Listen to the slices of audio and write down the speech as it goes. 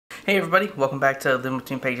Hey everybody, welcome back to Living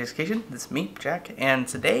Between Pages Education. This is me, Jack, and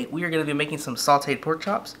today we are going to be making some sauteed pork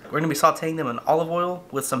chops. We're going to be sauteing them in olive oil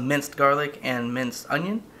with some minced garlic and minced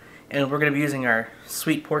onion, and we're going to be using our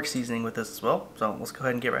sweet pork seasoning with this as well. So let's go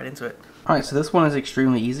ahead and get right into it. Alright, so this one is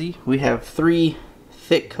extremely easy. We have 3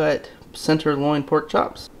 thick cut center loin pork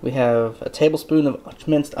chops. We have a tablespoon of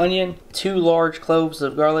minced onion, 2 large cloves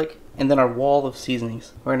of garlic, and then our wall of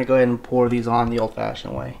seasonings. We're going to go ahead and pour these on the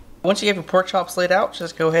old-fashioned way. Once you have your pork chops laid out,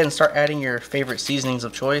 just go ahead and start adding your favorite seasonings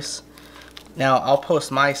of choice. Now, I'll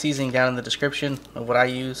post my seasoning down in the description of what I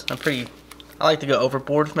use. I like to go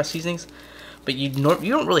overboard with my seasonings, but you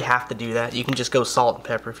don't really have to do that. You can just go salt and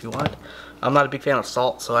pepper if you want. I'm not a big fan of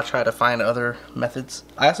salt, so I try to find other methods.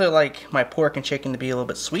 I also like my pork and chicken to be a little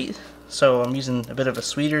bit sweet, so I'm using a bit of a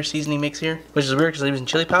sweeter seasoning mix here, which is weird because I'm using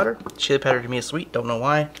chili powder. Chili powder to me is sweet, don't know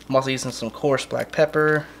why. I'm also using some coarse black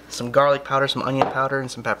pepper, some garlic powder, some onion powder,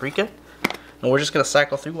 and some paprika. And we're just going to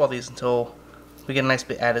cycle through all these until we get a nice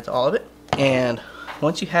bit added to all of it. And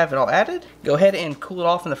once you have it all added, go ahead and cool it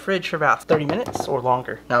off in the fridge for about 30 minutes or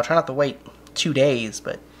longer. Now try not to wait 2 days,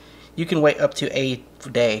 but you can wait up to a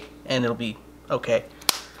day and it'll be okay.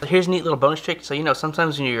 But here's a neat little bonus trick. So you know,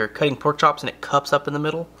 sometimes when you're cutting pork chops and it cups up in the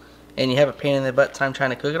middle and you have a pain in the butt time trying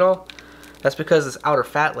to cook it all, that's because this outer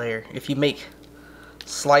fat layer, if you make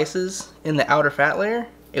slices in the outer fat layer,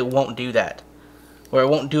 it won't do that, or it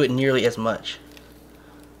won't do it nearly as much.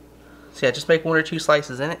 So yeah, just make 1 or 2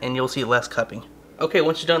 slices in it and you'll see less cupping. Okay,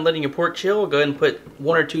 once you're done letting your pork chill, go ahead and put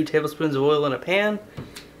 1 or 2 tablespoons of oil in a pan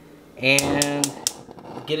and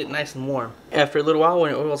get it nice and warm. After a little while,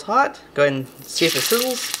 when your oil's hot, go ahead and see if it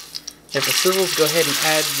sizzles. If it sizzles, go ahead and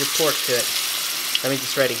add your pork to it. That means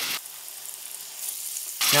it's ready.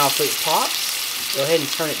 Now if it pops, go ahead and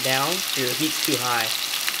turn it down if your heat's too high.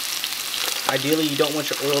 Ideally, you don't want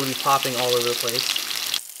your oil to be popping all over the place.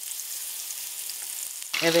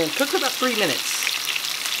 And then cook for about 3 minutes.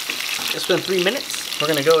 It's been 3 minutes. We're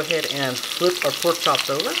going to go ahead and flip our pork chops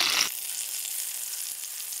over.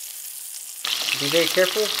 Be very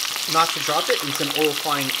careful not to drop it and send oil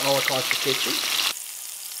flying all across the kitchen.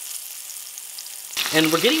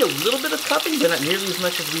 And we're getting a little bit of cupping, but not nearly as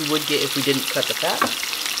much as we would get if we didn't cut the fat.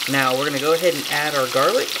 Now we're going to go ahead and add our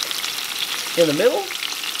garlic in the middle.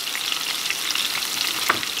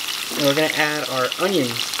 And we're going to add our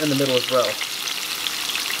onions in the middle as well.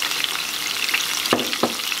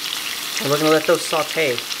 And we're going to let those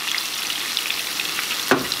saute.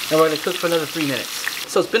 And we're going to cook for another 3 minutes.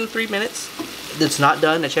 So it's been 3 minutes. It's not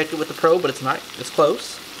done. I checked it with the probe, but it's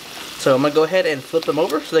close. So I'm going to go ahead and flip them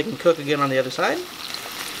over so they can cook again on the other side.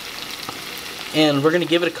 And we're going to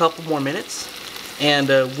give it a couple more minutes. And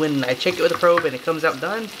when I check it with the probe and it comes out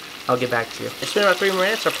done, I'll get back to you. It's been about 3 more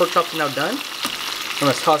minutes. Our pork chops are now done. I'm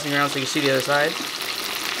just tossing around so you can see the other side.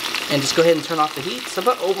 And just go ahead and turn off the heat. So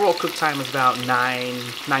about overall cook time is about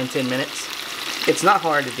 9-10 minutes. It's not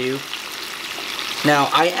hard to do. Now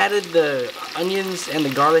I added the onions and the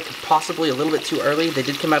garlic possibly a little bit too early. They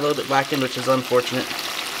did come out a little bit blackened, which is unfortunate.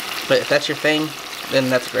 But if that's your thing, then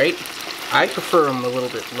that's great. I prefer them a little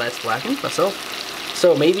bit less blackened myself.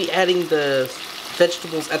 So maybe adding the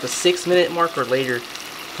vegetables at the 6-minute mark or later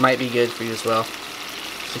might be good for you as well.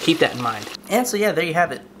 So keep that in mind. And so yeah, there you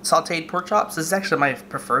have it. Sauteed pork chops. This is actually my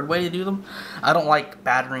preferred way to do them. I don't like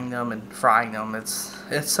battering them and frying them. It's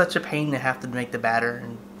such a pain to have to make the batter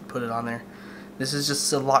and put it on there. This is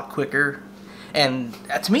just a lot quicker. And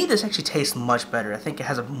to me, this actually tastes much better. I think it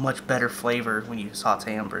has a much better flavor when you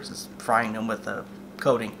saute them versus frying them with a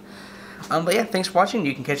coating. But yeah, thanks for watching.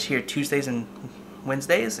 You can catch here Tuesdays and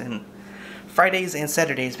Wednesdays and Fridays and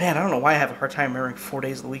Saturdays. Man, I don't know why I have a hard time remembering 4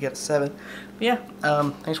 days of the week at 7. But yeah,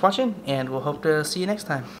 thanks for watching, and we'll hope to see you next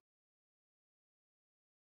time.